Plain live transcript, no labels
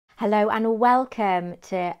Hello and welcome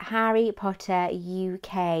to Harry Potter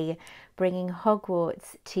UK, bringing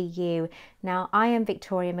Hogwarts to you. Now, I am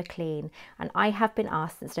Victoria Maclean and I have been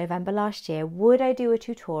asked since November last year, would I do a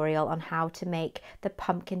tutorial on how to make the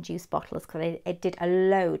pumpkin juice bottles, because I did a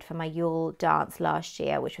load for my Yule dance last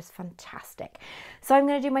year, which was fantastic. So I'm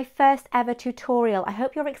going to do my first ever tutorial. I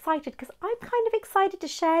hope you're excited because I'm kind of excited to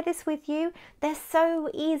share this with you. They're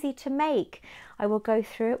so easy to make. I will go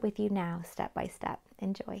through it with you now, step by step.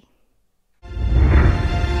 Enjoy.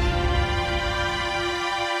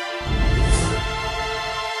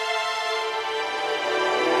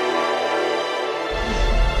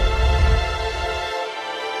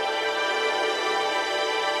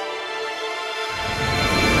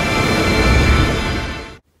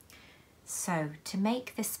 So to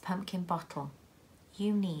make this pumpkin bottle,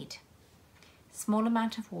 you need a small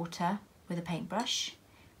amount of water with a paintbrush,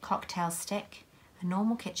 cocktail stick, a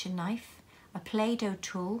normal kitchen knife, a Play-Doh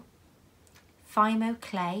tool, Fimo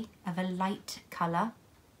clay of a light colour,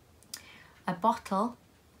 a bottle,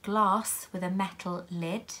 glass with a metal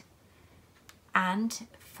lid, and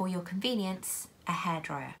for your convenience, a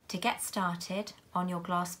hairdryer. To get started on your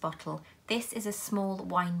glass bottle, this is a small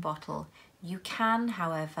wine bottle. You can,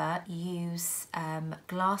 however, use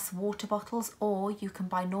glass water bottles, or you can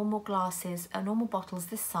buy normal glasses, normal bottles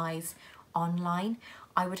this size online.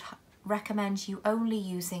 I would recommend you only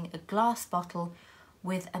using a glass bottle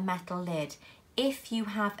with a metal lid. If you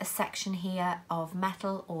have a section here of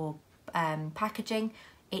metal or packaging,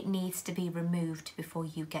 it needs to be removed before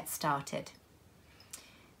you get started.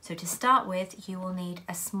 So to start with, you will need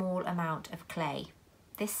a small amount of clay.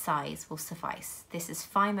 This size will suffice. This is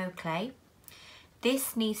Fimo clay.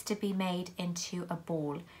 This needs to be made into a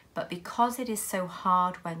ball, but because it is so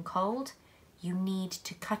hard when cold, you need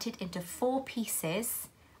to cut it into 4 pieces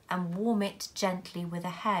and warm it gently with a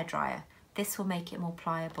hairdryer. This will make it more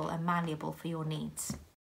pliable and malleable for your needs.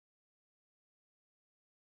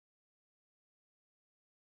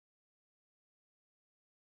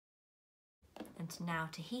 And now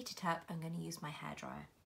to heat it up, I'm going to use my hairdryer.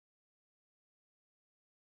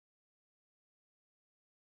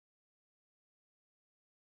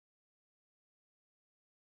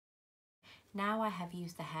 Now I have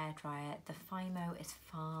used the hairdryer, the Fimo is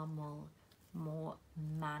far more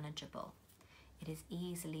manageable. It is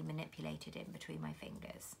easily manipulated in between my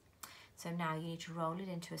fingers. So now you need to roll it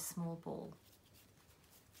into a small ball.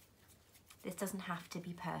 This doesn't have to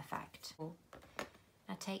be perfect.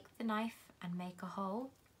 Now take the knife and make a hole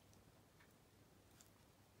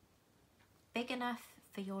big enough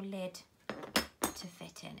for your lid to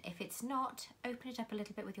fit in. If it's not, open it up a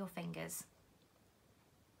little bit with your fingers,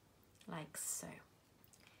 like so.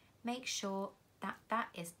 Make sure that that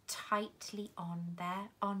is tightly on there,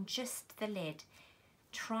 on just the lid.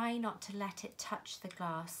 Try not to let it touch the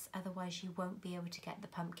glass, otherwise you won't be able to get the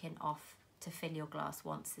pumpkin off to fill your glass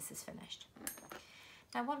once this is finished.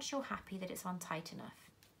 Now once you're happy that it's on tight enough,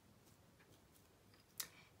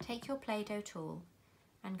 take your Play-Doh tool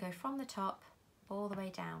and go from the top all the way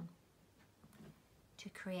down to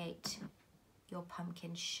create your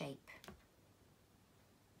pumpkin shape.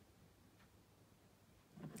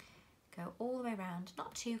 Go all the way around,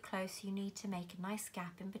 not too close. You need to make a nice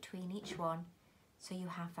gap in between each one so you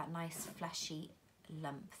have that nice fleshy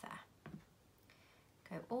lump there.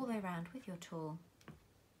 Go all the way around with your tool,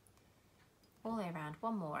 all the way around.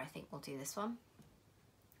 One more, I think we'll do this one.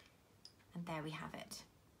 And there we have it.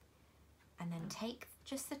 And then take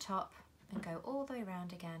just the top and go all the way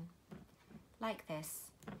around again, like this.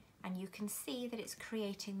 And you can see that it's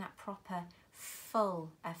creating that proper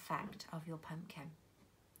full effect of your pumpkin.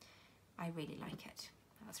 I really like it.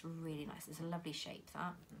 That's really nice. It's a lovely shape,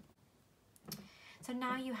 that. So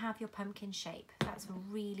now you have your pumpkin shape. That's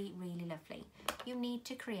really, really lovely. You need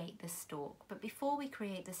to create the stalk. But before we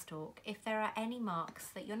create the stalk, if there are any marks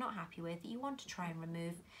that you're not happy with, that you want to try and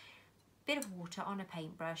remove, a bit of water on a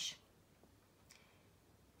paintbrush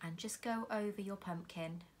and just go over your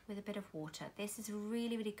pumpkin with a bit of water. This is a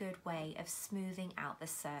really, really good way of smoothing out the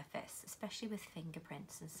surface, especially with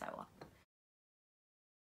fingerprints and so on.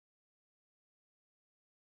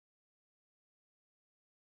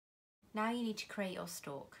 Now you need to create your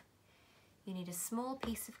stalk. You need a small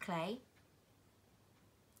piece of clay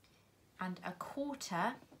and a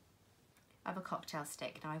quarter of a cocktail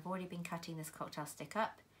stick. Now I've already been cutting this cocktail stick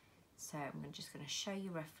up, so I'm just going to show you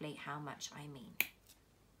roughly how much I mean.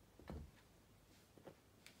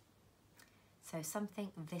 So something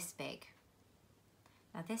this big.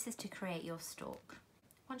 Now this is to create your stalk.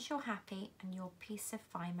 Once you're happy and your piece of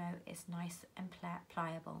Fimo is nice and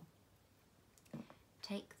pliable,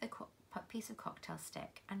 take the piece of cocktail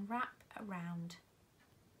stick and wrap around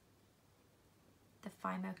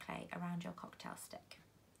Fimo clay around your cocktail stick.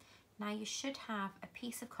 Now you should have a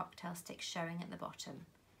piece of cocktail stick showing at the bottom.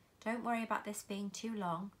 Don't worry about this being too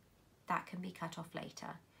long, that can be cut off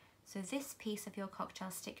later. So this piece of your cocktail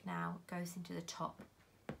stick now goes into the top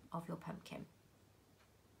of your pumpkin.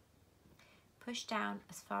 Push down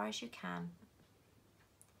as far as you can,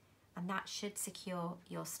 and that should secure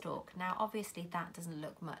your stalk. Now obviously that doesn't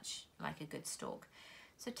look much like a good stalk.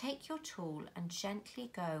 So take your tool and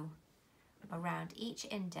gently go around each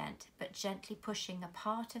indent, but gently pushing a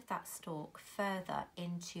part of that stalk further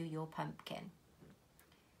into your pumpkin,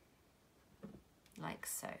 like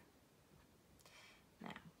so. Now,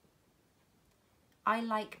 I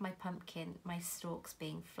like my pumpkin, my stalks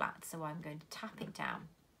being flat, so I'm going to tap it down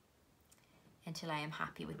until I am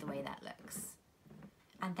happy with the way that looks.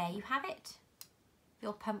 And there you have it,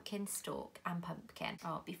 your pumpkin stalk and pumpkin.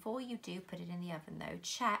 Oh, before you do put it in the oven though,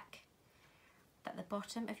 check that the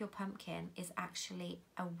bottom of your pumpkin is actually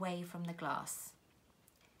away from the glass.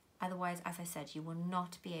 Otherwise, as I said, you will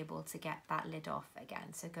not be able to get that lid off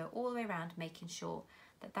again. So go all the way around, making sure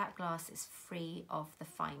that that glass is free of the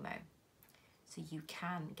Fimo, so you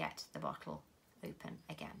can get the bottle open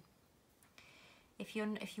again. If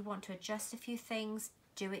you want to adjust a few things,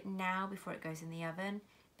 do it now before it goes in the oven,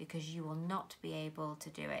 because you will not be able to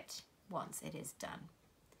do it once it is done.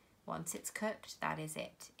 Once it's cooked, that is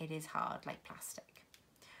it. It is hard like plastic,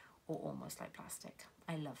 or almost like plastic.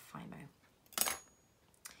 I love Fimo.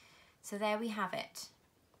 So there we have it,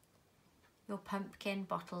 your pumpkin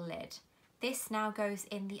bottle lid. This now goes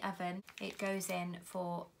in the oven. It goes in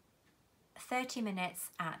for 30 minutes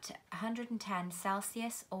at 110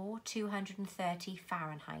 Celsius or 230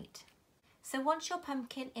 Fahrenheit. So once your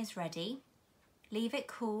pumpkin is ready, leave it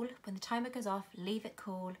cool. When the timer goes off, leave it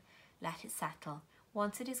cool, let it settle.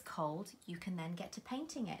 Once it is cold, you can then get to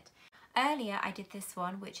painting it. Earlier I did this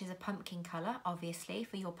one, which is a pumpkin colour, obviously,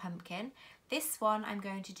 for your pumpkin. This one I'm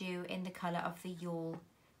going to do in the colour of the Yule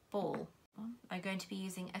Ball. I'm going to be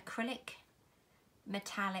using acrylic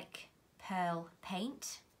metallic pearl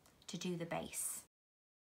paint to do the base.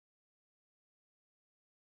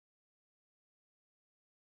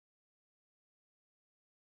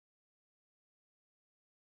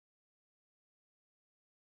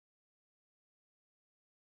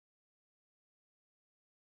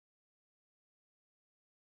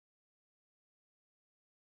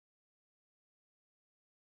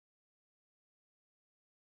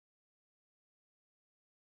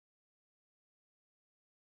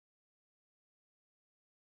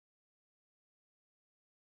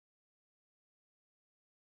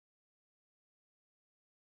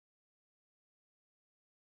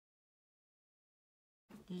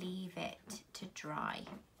 Leave it to dry.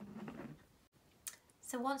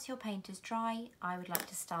 So once your paint is dry, I would like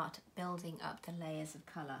to start building up the layers of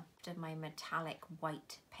colour. Of my metallic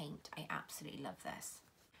white paint, I absolutely love this.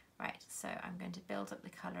 Right, so I'm going to build up the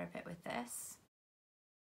colour a bit with this.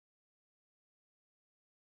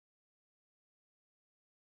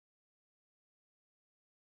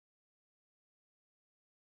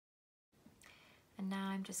 And now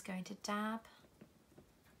I'm just going to dab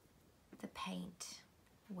the paint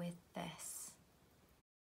with this.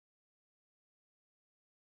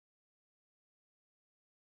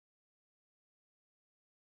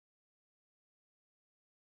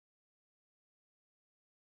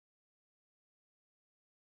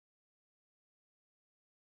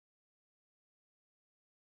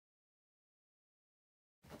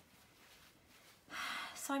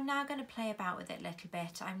 So I'm now going to play about with it a little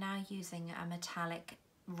bit. I'm now using a metallic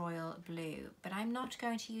royal blue, but I'm not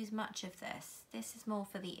going to use much of this. This is more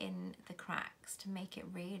for the cracks, to make it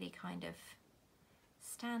really kind of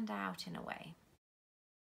stand out in a way.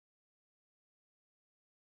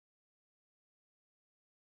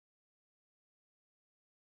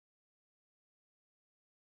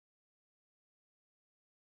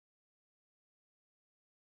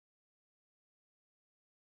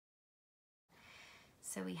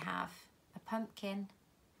 So we have a pumpkin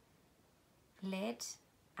lid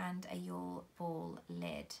and a Yule Ball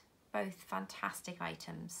lid, both fantastic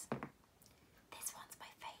items. This one's my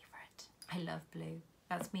favourite. I love blue.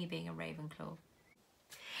 That's me being a Ravenclaw.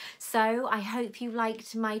 So I hope you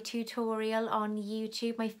liked my tutorial on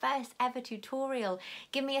YouTube, my first ever tutorial.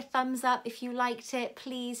 Give me a thumbs up if you liked it.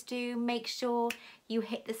 Please do make sure you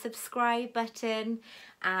hit the subscribe button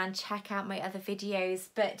and check out my other videos.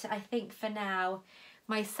 But I think for now,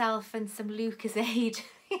 myself and some Lucozade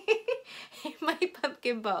in my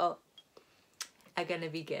pumpkin bowl are gonna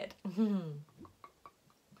be good.